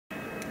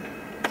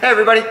Hey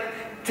everybody,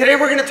 today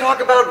we're going to talk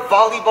about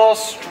volleyball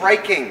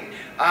striking.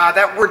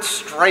 That word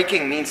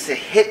striking means to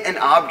hit an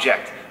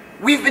object.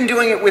 We've been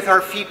doing it with our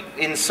feet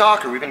in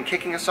soccer. We've been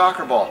kicking a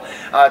soccer ball.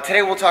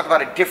 Today we'll talk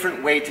about a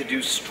different way to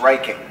do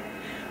striking.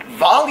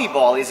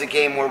 Volleyball is a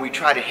game where we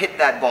try to hit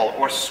that ball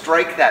or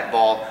strike that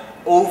ball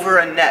over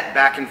a net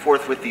back and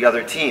forth with the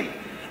other team.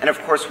 And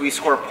of course we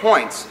score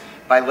points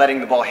by letting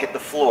the ball hit the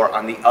floor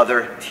on the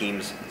other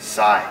team's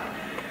side.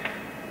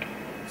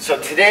 So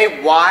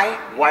today, why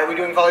are we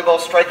doing volleyball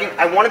striking?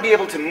 I want to be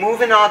able to move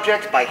an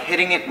object by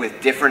hitting it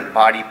with different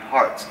body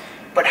parts.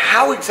 But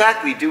how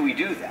exactly do we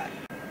do that?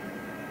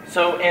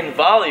 So in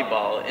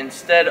volleyball,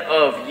 instead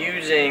of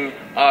using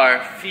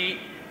our feet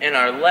and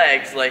our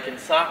legs like in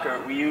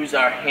soccer, we use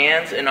our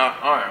hands and our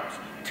arms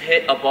to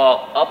hit a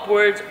ball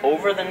upwards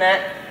over the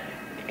net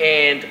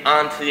and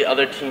onto the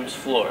other team's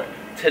floor.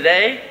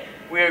 Today,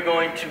 we are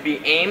going to be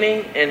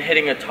aiming and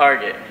hitting a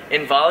target.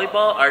 In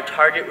volleyball, our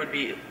target would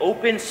be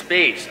open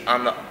space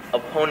on the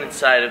opponent's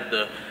side of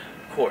the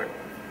court.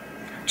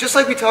 Just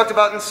like we talked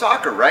about in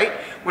soccer, right?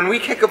 When we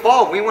kick a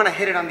ball, we want to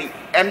hit it on the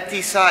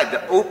empty side,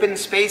 the open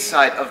space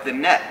side of the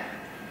net.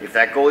 If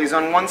that goalie's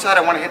on one side,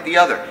 I want to hit the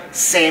other.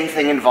 Same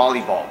thing in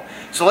volleyball.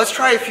 So let's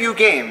try a few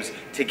games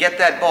to get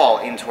that ball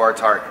into our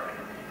target.